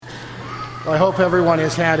Well, I hope everyone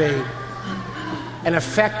has had an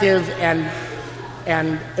effective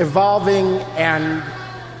and evolving and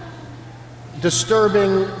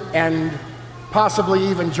disturbing and possibly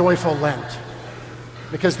even joyful Lent.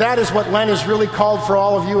 Because that is what Lent is really called for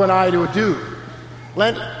all of you and I to do.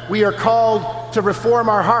 Lent, we are called to reform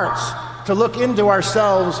our hearts, to look into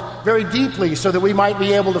ourselves very deeply so that we might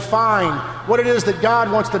be able to find what it is that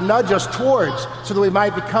God wants to nudge us towards so that we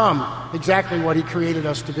might become exactly what He created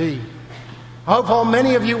us to be. I hope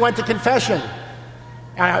many of you went to confession.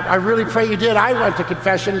 I really pray you did. I went to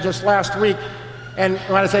confession just last week, and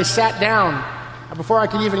when I say sat down, before I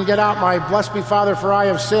could even get out my "Bless me, Father, for I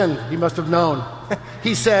have sinned," He must have known.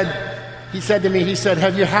 He said to me,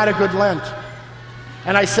 "Have you had a good Lent?"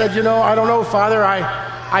 And I said, "I don't know, Father.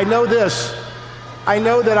 I know this. I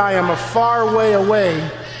know that I am a far way away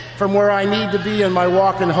from where I need to be in my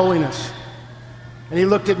walk in holiness." And he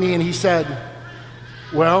looked at me and he said,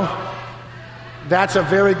 "Well, that's a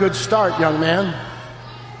very good start, young man."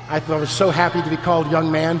 I was so happy to be called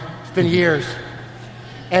young man. It's been years.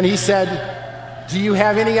 And he said, "Do you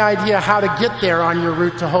have any idea how to get there on your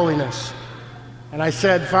route to holiness?" And I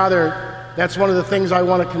said, "Father, that's one of the things I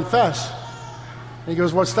want to confess." And he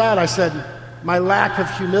goes, "What's that?" I said, "My lack of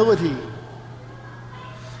humility."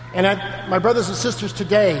 And my brothers and sisters,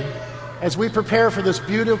 today, as we prepare for this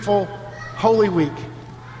beautiful Holy Week,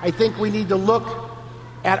 I think we need to look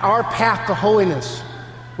at our path to holiness,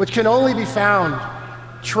 which can only be found,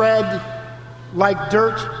 tread like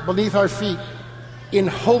dirt beneath our feet, in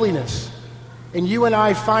holiness, and you and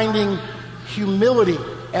I finding humility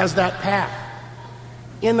as that path.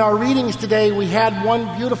 In our readings today, we had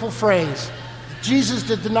one beautiful phrase: Jesus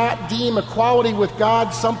did not deem equality with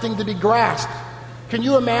God something to be grasped. Can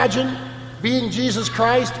you imagine being Jesus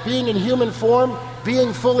Christ, being in human form,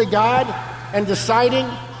 being fully God, and deciding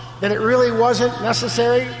that it really wasn't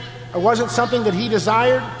necessary, or wasn't something that He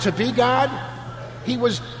desired to be God? He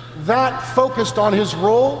was that focused on His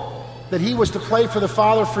role that He was to play for the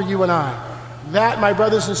Father for you and I. That, my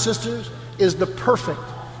brothers and sisters, is the perfect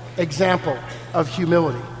example of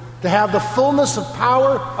humility. To have the fullness of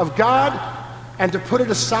power of God and to put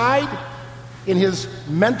it aside in His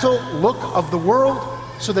mental look of the world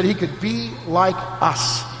so that He could be like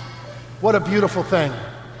us. What a beautiful thing.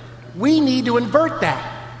 We need to invert that.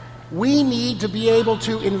 We need to be able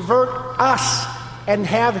to invert us and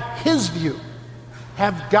have His view,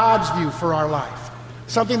 have God's view for our life.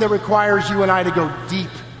 Something that requires you and I to go deep,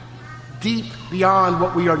 deep beyond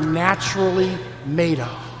what we are naturally made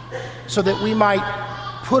of, so that we might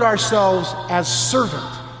put ourselves as servant,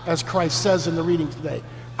 as Christ says in the reading today.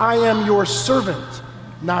 "I am your servant,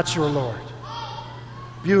 not your Lord."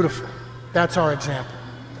 Beautiful. That's our example.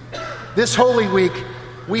 This Holy Week,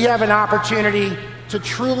 we have an opportunity to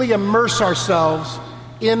truly immerse ourselves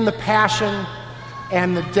in the passion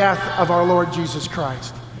and the death of our Lord Jesus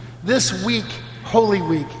Christ. This week, Holy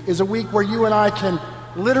Week, is a week where you and I can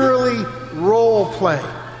literally role play.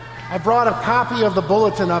 I brought a copy of the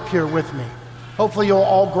bulletin up here with me. Hopefully you'll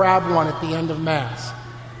all grab one at the end of Mass.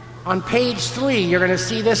 On page 3, you're going to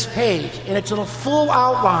see this page, and it's a full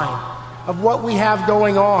outline of what we have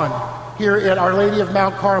going on here at Our Lady of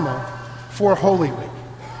Mount Carmel for Holy Week.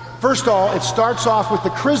 First of all, it starts off with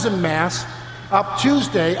the Chrism Mass up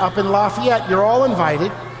Tuesday up in Lafayette. You're all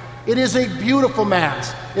invited. It is a beautiful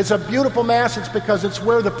Mass. It's a beautiful Mass. It's because it's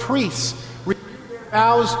where the priests renew their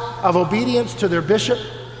vows of obedience to their bishop,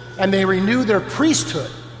 and they renew their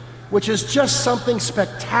priesthood, which is just something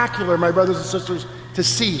spectacular, my brothers and sisters, to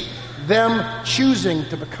see them choosing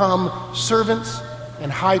to become servants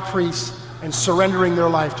and high priests and surrendering their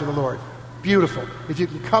life to the Lord. Beautiful. If you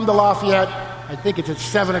can come to Lafayette, I think it's at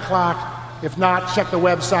 7 o'clock. If not, check the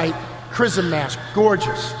website. Chrism Mass,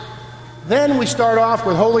 gorgeous. Then we start off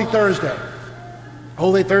with Holy Thursday.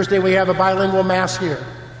 Holy Thursday, we have a bilingual Mass here.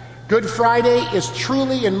 Good Friday is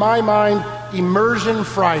truly, in my mind, Immersion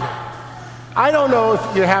Friday. I don't know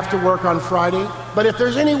if you have to work on Friday, but if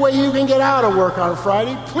there's any way you can get out of work on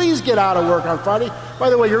Friday, please get out of work on Friday. By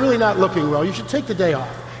the way, you're really not looking well. You should take the day off.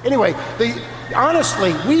 Anyway,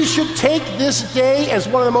 honestly, we should take this day as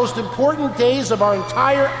one of the most important days of our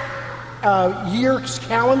entire year's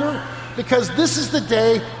calendar, because this is the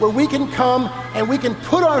day where we can come and we can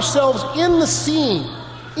put ourselves in the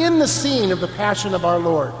scene of the Passion of our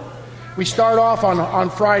Lord. We start off on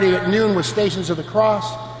Friday at noon with Stations of the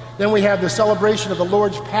Cross. Then we have the celebration of the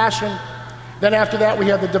Lord's Passion. Then after that, we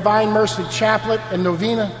have the Divine Mercy Chaplet and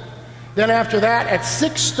Novena. Then after that, at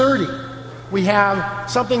 6:30, we have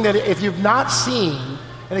something that if you've not seen,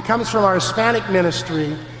 and it comes from our Hispanic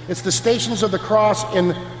ministry, it's the Stations of the Cross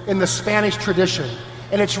in the Spanish tradition.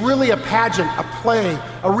 And it's really a pageant, a play,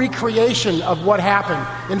 a recreation of what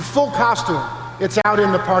happened in full costume. It's out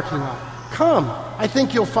in the parking lot. Come. I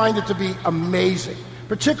think you'll find it to be amazing.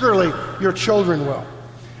 Particularly your children will.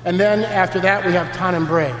 And then after that we have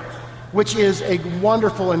Tenebrae, which is a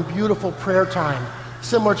wonderful and beautiful prayer time,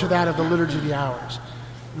 similar to that of the Liturgy of the Hours.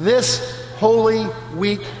 This Holy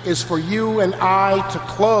Week is for you and I to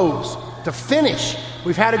close, to finish.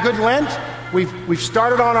 We've had a good Lent. We've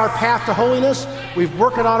started on our path to holiness. We've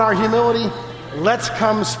worked on our humility. Let's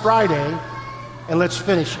come Friday and let's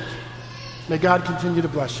finish it. May God continue to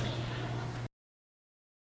bless you.